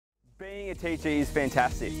Being a teacher is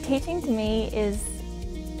fantastic. Teaching to me is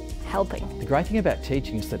helping. The great thing about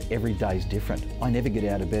teaching is that every day is different. I never get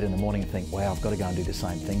out of bed in the morning and think, wow, I've got to go and do the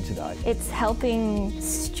same thing today. It's helping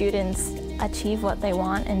students achieve what they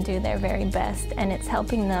want and do their very best, and it's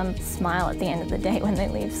helping them smile at the end of the day when they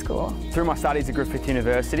leave school. Through my studies at Griffith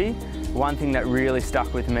University, one thing that really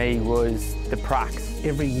stuck with me was the pracs.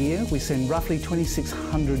 Every year we send roughly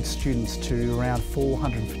 2,600 students to around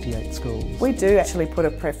 458 schools. We do actually put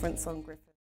a preference on Griffith.